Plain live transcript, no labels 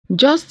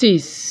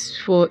Justice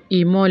for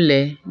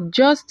Imole,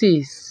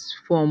 justice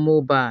for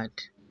Mohbad.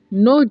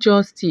 No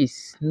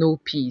justice, no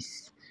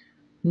peace.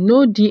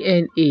 No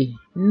DNA,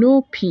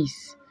 no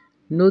peace.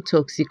 No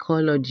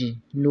toxicology,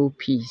 no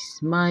peace.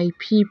 My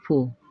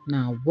people,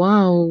 now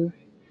wow.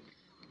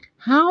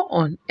 How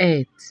on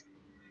earth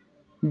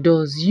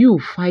does you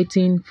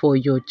fighting for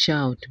your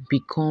child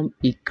become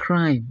a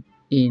crime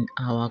in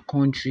our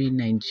country,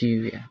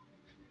 Nigeria?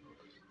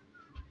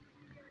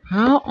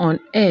 How on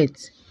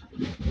earth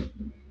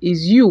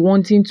is you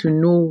wanting to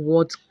know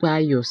what by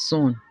your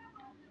son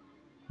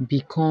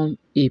become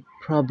a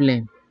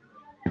problem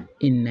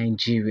in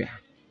Nigeria?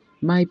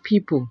 My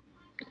people,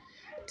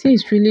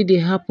 things really dey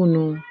happen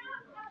oo.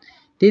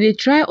 They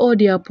try all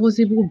their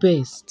possible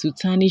best to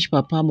tarnish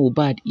Papa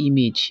Mohbad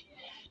image.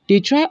 They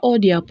try all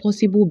their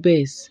possible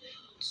best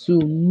to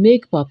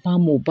make Papa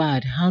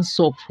Mohbad hands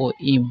up for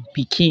him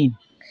pikin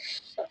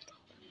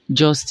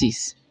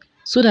justice,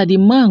 so that the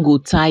man go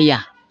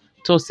tire,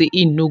 talk say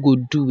he no go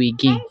do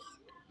again.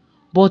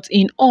 But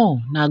in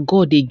all, na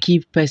God dey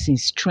give person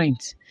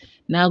strength.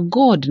 Na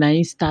God na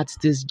him start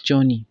this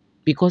journey.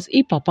 Because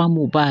if Papa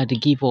Mohbad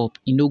give up,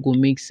 e no go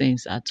make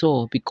sense at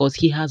all, because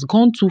he has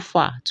gone too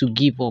far to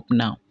give up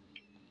now.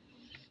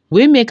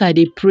 Wey make I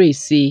dey pray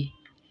say,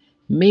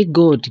 may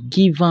God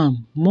give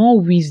am more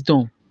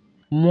wisdom,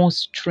 more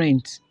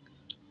strength,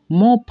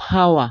 more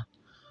power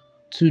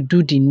to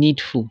do the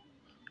needful.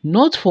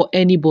 Not for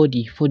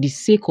anybody, for the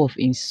sake of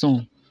his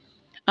son.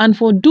 And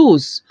for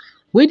those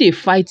wey dey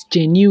fight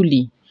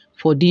genuinely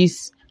for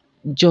this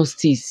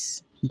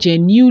justice,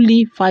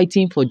 genuinely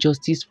fighting for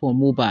justice for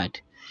Mohbad,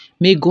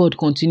 may God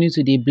continue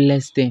to dey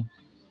bless them.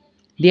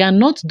 They are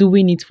not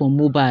doing it for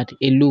Mohbad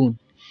alone.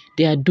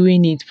 They are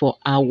doing it for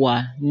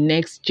our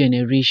next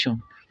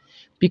generation.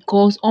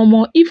 Because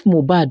if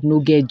Mohbad no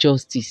get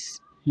justice,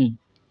 e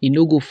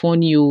no go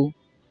funny oo.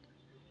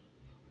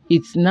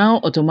 It now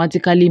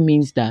automatically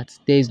means that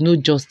there is no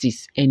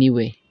justice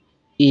anywhere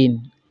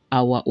in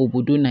our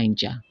Obodo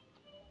Naija,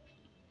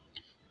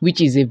 which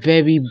is a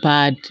very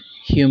bad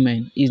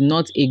human, is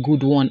not a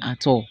good one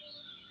at all.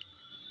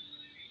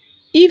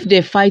 If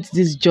they fight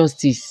this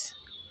justice,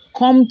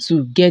 come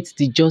to get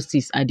the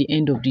justice at the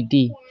end of the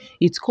day,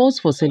 it calls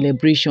for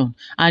celebration,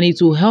 and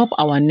it will help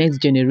our next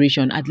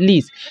generation. At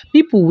least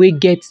people wey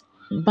get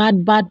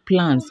bad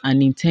plans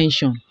and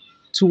intention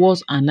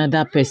towards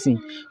another person,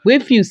 wey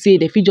feel say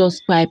they fit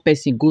just kpai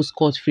person go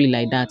scot free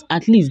like that.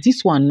 At least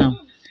this one now,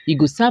 e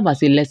go serve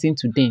as a lesson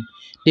to them.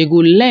 They go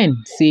learn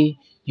say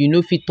you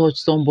no fit touch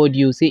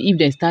somebody o. Say if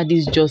they start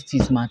this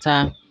justice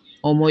matter,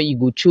 e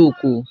go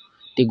choke o.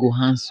 They go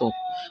hands up.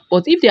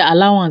 But if they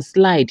allow am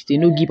slide, they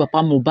no give Papa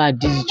Mohbad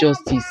this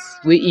justice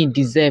wey he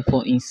deserve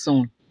for his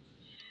son,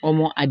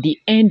 at the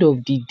end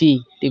of the day,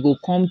 they go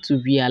come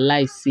to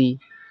realize say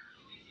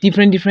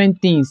different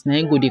things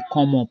na go dey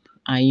come up,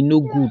 and e no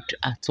good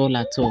at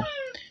all.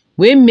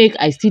 Wey make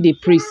I still dey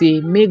pray say,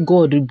 may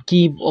God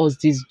give us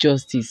this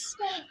justice.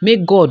 May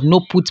God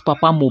no put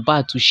Papa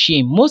Mohbad to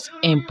shame. Most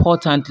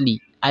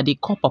importantly, I dey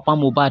call Papa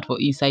Mohbad for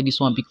inside this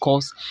one,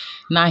 because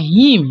na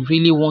him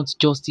really want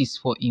justice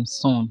for him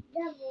son.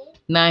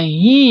 Na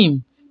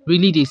him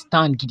really dey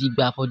stand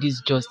gidigba for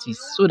this justice,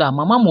 so that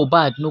Mama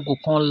Mohbad no go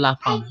come laugh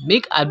am.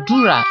 Make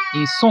Adura,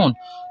 him son,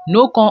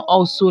 no come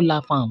also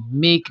laugh am.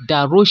 Make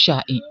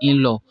Darosha, him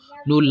in-law,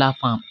 no laugh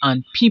am.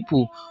 And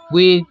people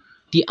wey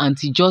the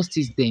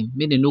anti-justice them,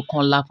 make dem no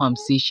come laugh am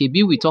say,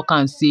 shebi we talk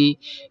am say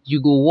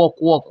you go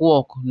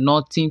work,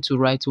 nothing to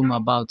write home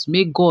about.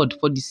 May God,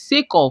 for the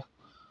sake of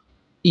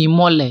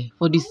Imole,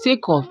 for the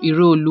sake of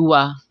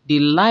Ireoluwa, the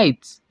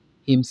light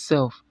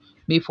himself,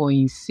 may for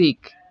his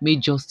sake, may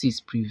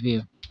justice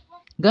prevail.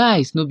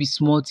 Guys, no be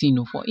small thing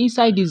o. For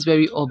inside this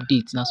very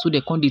update, na so they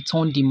come dey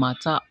turn the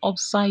matter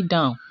upside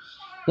down.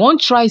 One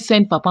try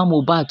send Papa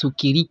Mohbad to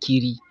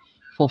Kirikiri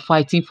for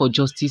fighting for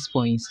justice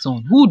for his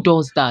son. Who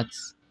does that?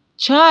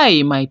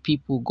 Chai, my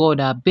people, God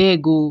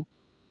abeg o.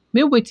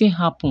 May wetin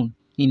happen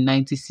in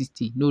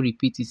 1960 no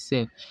repeat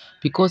itself.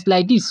 Because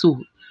like this so,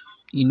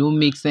 e no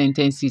make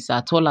sentences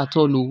at all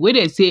o. Wey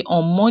they say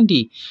on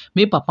Monday,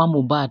 may Papa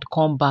Mohbad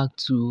come back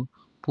to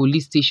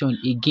police station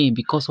again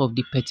because of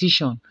the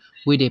petition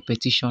wey they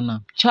petition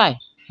am. Chai,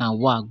 na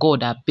wa,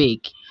 God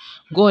abeg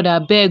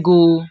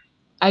o.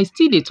 I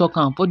still dey talk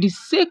am, for the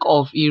sake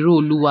of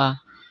Ireoluwa,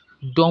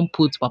 don't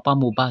put Papa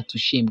Mohbad to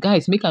shame.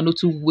 Guys, make I no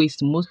too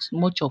waste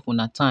much of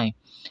una time.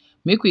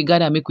 Make we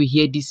gather, make we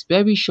hear this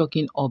very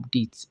shocking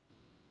update.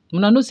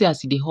 Una know say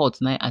as e dey hot,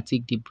 na I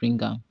take dey bring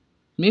am.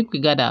 Make we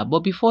gather. But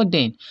before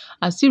then,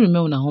 I still remember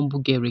una humble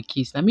girl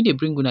Rekis. Na me dey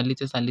bring una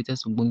latest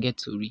ogbonge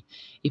tori.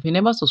 If you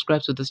never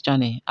subscribe to this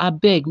channel,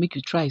 abeg make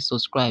you try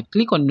subscribe.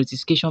 Click on the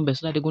notification bell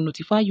so that they go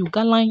notify you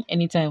galang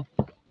anytime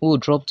we will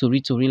drop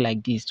tori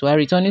like this. To our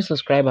returning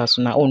subscribers,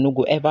 una own no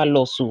go ever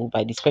lost so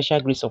by the special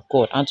grace of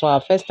God. And to our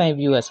first time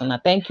viewers,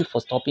 una thank you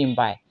for stopping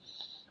by.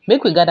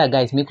 Make we gather,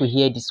 guys. Make we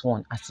hear this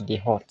one as e dey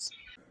hot.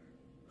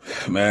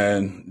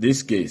 Man,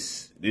 this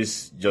case,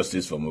 this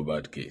justice for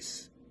Mohbad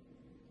case,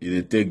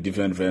 it take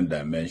different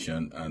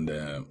dimension, and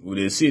we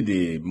dey see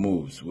the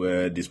moves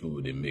where these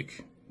people they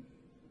make.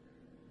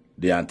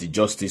 the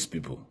anti-justice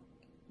people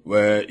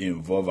were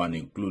involved and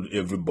include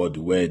everybody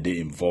where they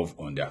involved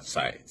on their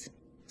side,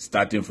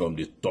 starting from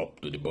the top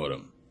to the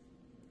bottom.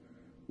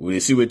 We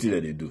see what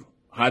they do.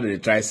 How they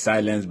try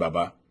silence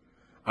Baba.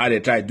 How they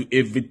try do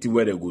everything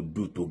where they could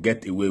do to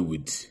get away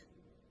with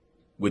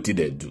what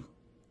they do.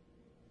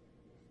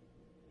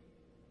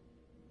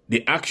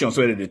 The actions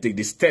where they take,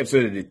 the steps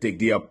where they take,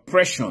 the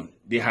oppression,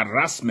 the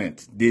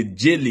harassment, the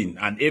jailing,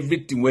 and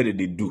everything where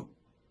they do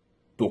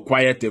to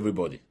quiet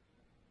everybody.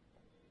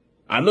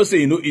 I know say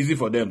easy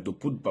for them to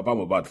put Papa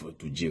Mohbad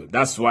to jail.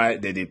 That's why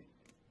they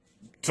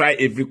try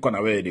every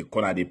corner where they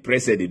corner, they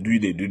press it, they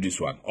do this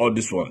one, or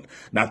this one.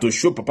 Now to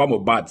show Papa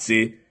Mohbad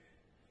say,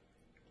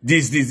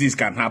 this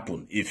can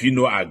happen if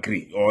you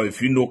agree, or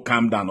if you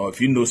calm down, or if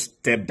you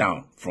step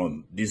down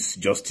from this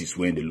justice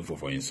when they look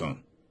for his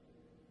son.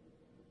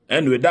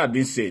 And with that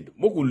being said,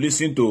 we could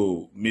listen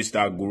to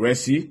Mr.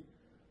 Guresi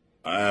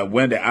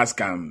when they ask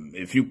him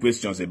a few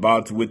questions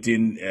about what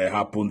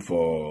happened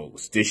for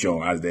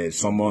station as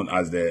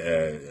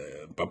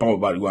Papa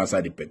Mohbad go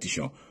answer the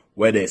petition,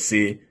 where they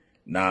say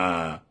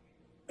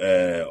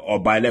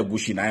Obaile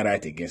Gushi na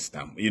right against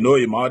them. In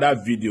my other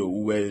video,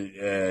 we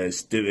were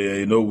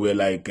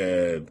like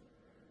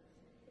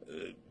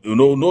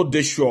not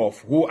they sure of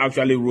who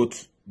actually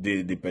wrote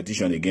the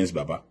petition against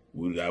Baba.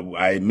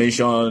 I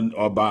mentioned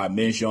Oba, I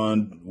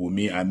mentioned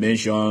Wumi, I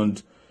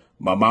mentioned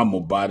Mama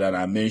Mohbad, and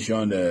I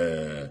mentioned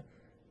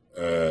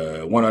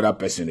one other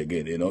person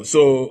again,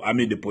 So, I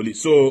mean the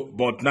police. So,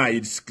 but now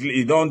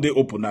it don't they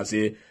open and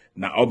say,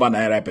 now Oba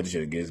na right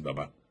petition against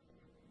Baba.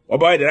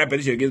 Oba the right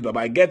petition against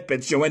Baba. I get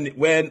petition when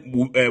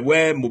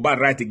Mohbad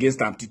write against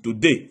them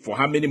today, for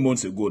how many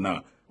months ago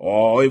now,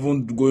 or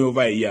even going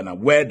over a year now,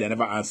 where they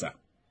never answer.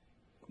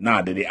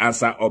 Now they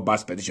answer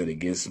Oba's petition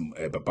against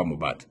Papa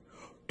Mohbad.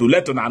 To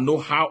let us know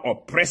how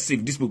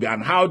oppressive this will be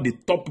and how the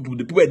top people,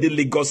 the people in the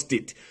Lagos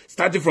state,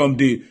 starting from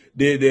the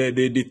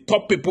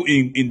top people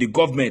in the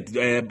government,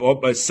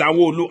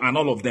 Sanwo-Olu and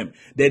all of them,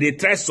 they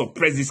try to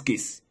suppress this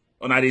case.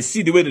 And they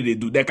see the way that they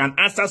do. They can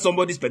answer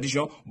somebody's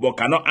petition, but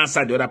cannot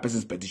answer the other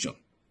person's petition.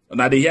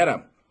 And they hear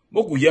them.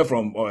 We could hear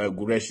from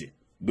Gureshi.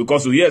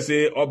 Because we hear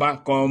say,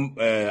 Oba come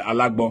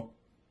Alagbo,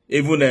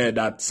 even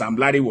that Sam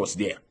Larry was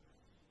there.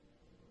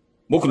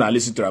 We could not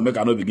listen to them. I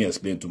cannot begin to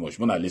explain too much.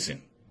 We not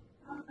listen.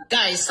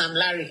 Guys, Sam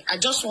Larry, I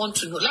just want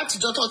to know. Láti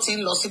jọ́ tó ti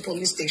ń lọ sí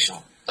police station,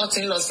 tó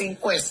ti ń lọ sí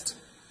inquest,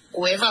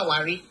 whoever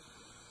worry.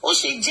 Ó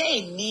ṣe jẹ́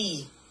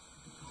èní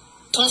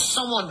tó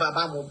summon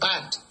Baba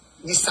Mohbad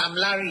ní Sam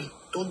Larry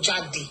tó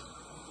jáde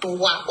tó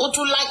wá. Ó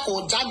tún like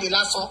ó jáde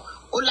lásán,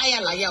 ó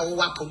láyàláyà ó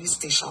wá police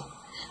station.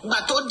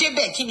 Ìgbà tó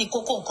débẹ̀ kí ni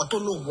kókó nǹkan tó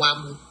lòun wá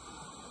mú?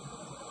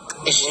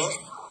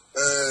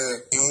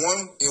 In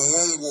one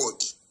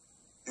word,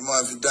 ni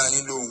máa fi dá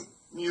yín lóhùn.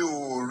 Mi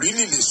ò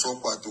really lè sọ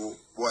pàtó,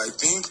 but I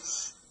think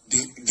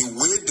the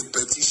way the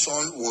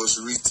petition was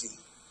written,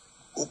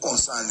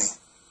 concerning,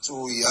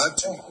 so he had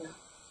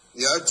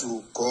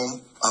to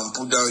come and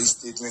put down his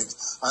statement.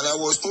 And I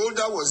was told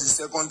that was his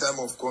second time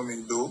of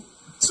coming, though.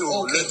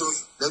 So okay.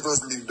 let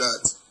us leave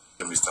that.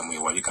 Mr.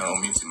 Muiwa, you can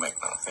unmute the mic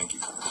now. Thank you.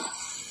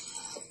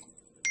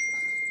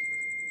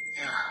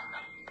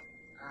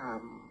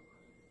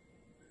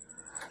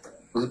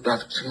 Good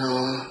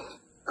afternoon.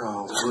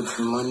 Good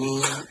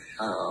morning.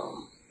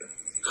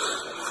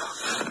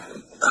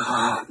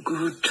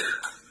 Good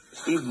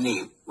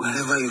evening,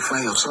 wherever you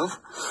find yourself.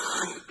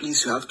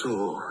 Please, you have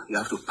to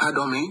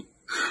pardon me.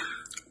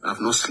 I've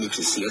not slept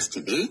since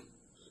yesterday,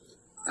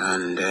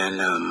 and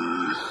then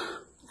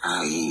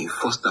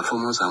first and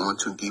foremost I want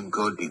to give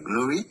God the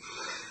glory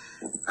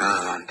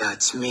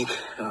that make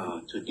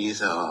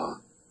today's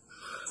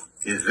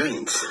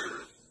event,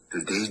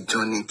 today's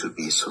journey to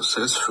be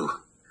successful.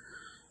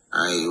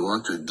 I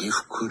want to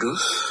give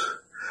kudos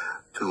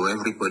to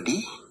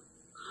everybody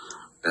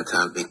that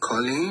have been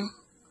calling,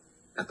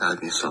 that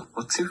have been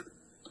supportive.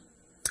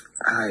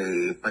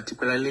 I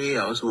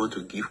also want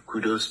to give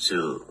kudos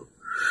to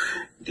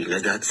the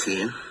legal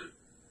team.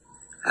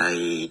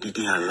 I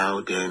didn't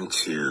allow them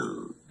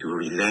to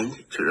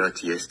relent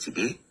throughout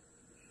yesterday.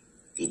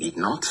 They did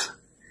not.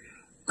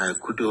 My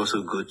kudos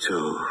also go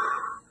to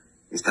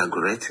Mr.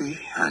 Goretti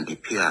and the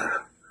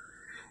PR.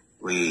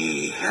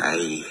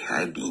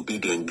 I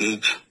did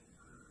engage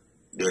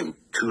them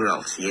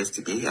throughout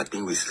yesterday. I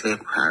think we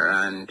slept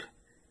around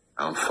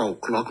 4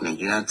 o'clock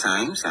Nigerian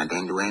times, and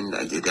then when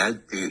they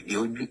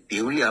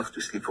only have to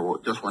sleep for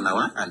just 1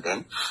 hour, and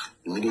then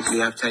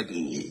immediately after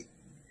like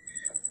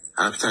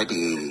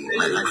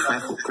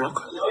 5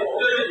 o'clock,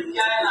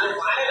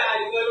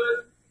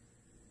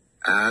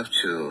 I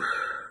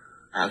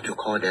have to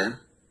call them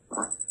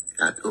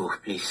that, oh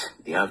please,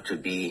 they have to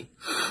be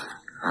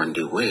on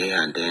the way,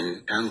 and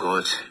then thank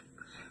God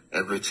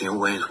everything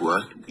went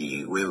well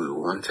the way we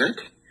wanted.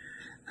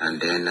 And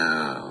then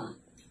I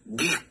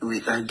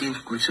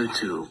give kudos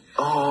to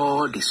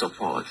all the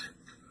support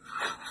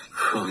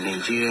from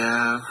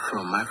Nigeria,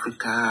 from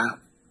Africa,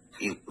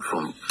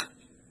 from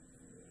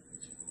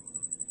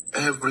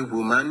every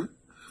woman,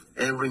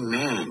 every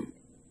man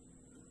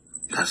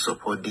that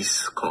support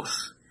this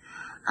cause.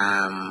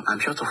 I'm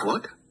short of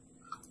word.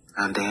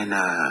 And then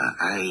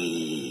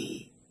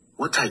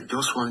what I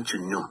just want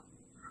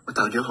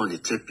to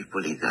tell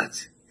people is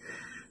that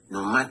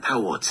no matter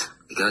what,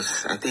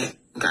 because I think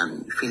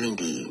I'm feeling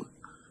the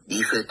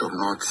effect of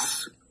not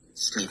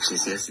sleep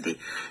since yesterday.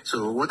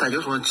 So what I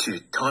just want to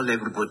tell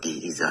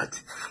everybody is that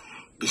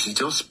they should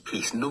just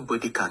please,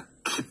 nobody can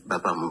keep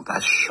Baba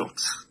Mohbad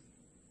short.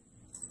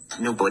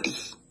 Nobody.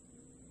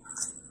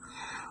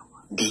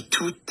 The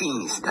two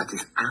things that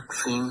is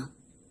asking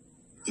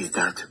is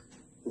that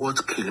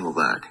what killed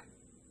Mohbad,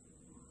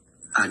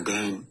 and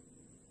then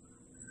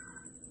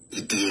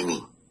the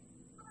DNA.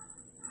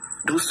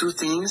 Those two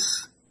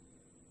things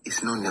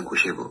is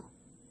non-negotiable.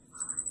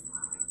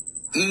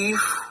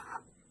 If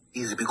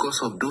it's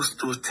because of those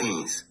two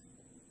things,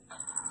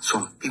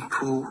 some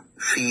people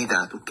feel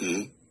that,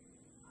 okay,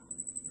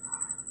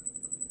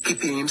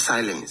 keeping him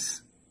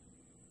silent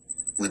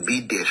will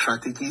be their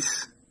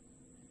strategies,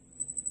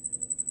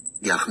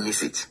 they have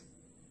missed it.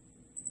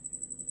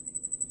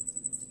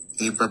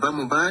 If Baba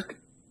Mohbad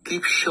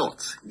keep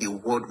short, the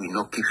world will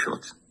not keep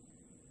short.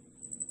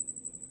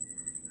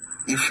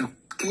 If you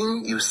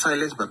think you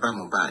silence Baba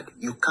Mohbad,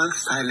 you can't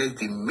silence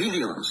the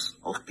millions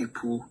of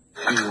people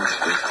who want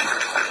justice.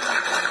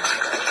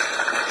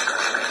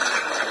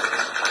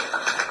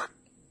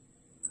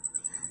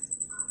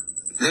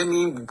 Let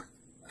me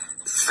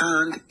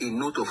sound a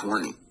note of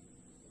warning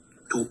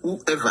to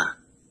whoever,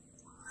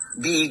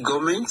 be it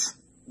government,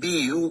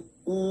 be it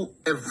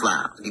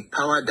whoever, the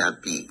power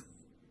that be,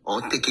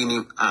 or taking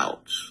him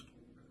out.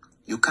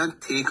 You can't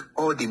take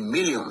all the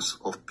millions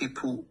of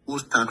people who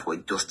stand for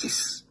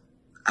justice.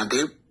 And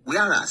then,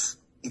 whereas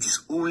it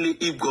is only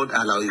if God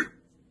allow you.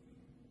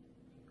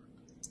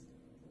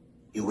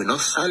 You will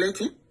not silence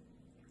him.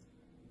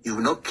 You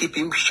will not keep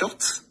him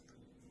short.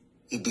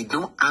 He did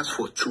not ask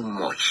for too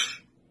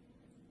much.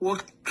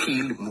 What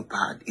killed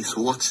Mohbad is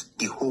what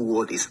the whole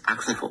world is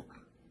asking for.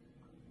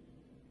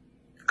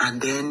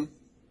 And then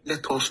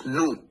let us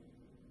know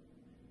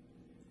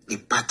the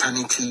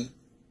paternity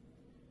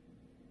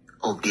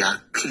of their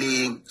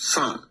acclaimed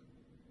son,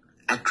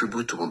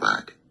 attribute to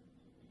Mohbad.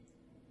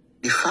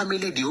 The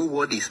family, the whole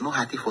world is not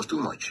happy for too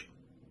much.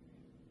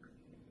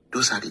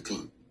 Those are the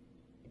things.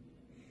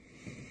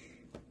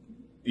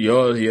 You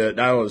all hear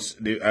that was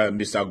the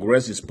Mr.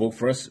 Guresi spoke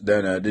first,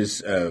 then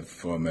this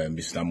from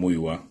Mr.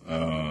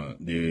 Muyiwa,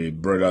 the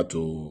brother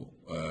to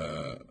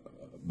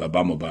Baba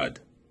Mohbad.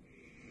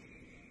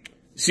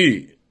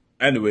 See,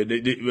 anyway,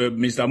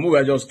 Mr.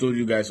 Muyiwa just told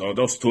you guys, or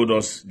just told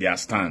us their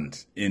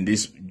stand in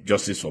this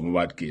Justice for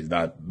Mohbad case,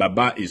 that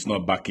Baba is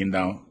not backing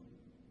down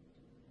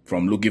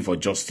from looking for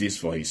justice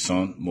for his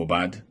son,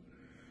 Mohbad.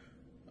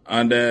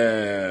 And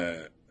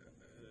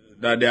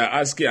that they are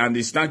asking, and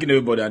he's thanking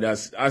everybody, and they're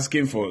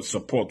asking for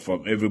support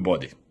from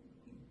everybody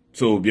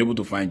to be able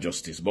to find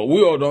justice. But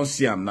we all don't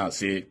see him now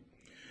say,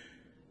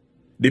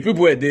 the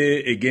people were there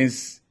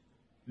against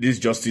this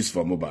justice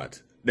for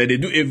Mohbad, that they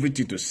do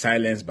everything to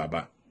silence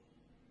Baba.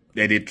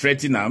 That they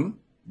threaten him,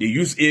 they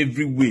use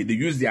every way, they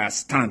use their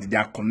stand,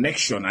 their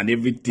connection and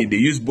everything. They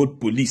use both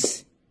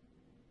police,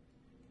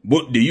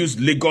 they use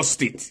Lagos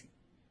State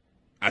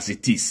as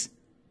it is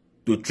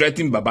to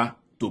threaten Baba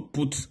to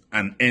put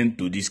an end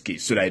to this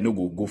case so that it no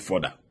go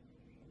further.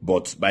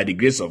 But by the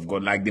grace of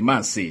God, like the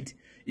man said,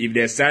 if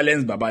they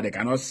silence Baba, they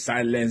cannot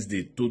silence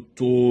the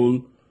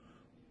total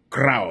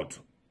crowd,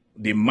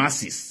 the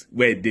masses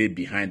where they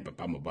behind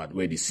Papa Mohbad,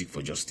 where they seek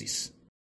for justice.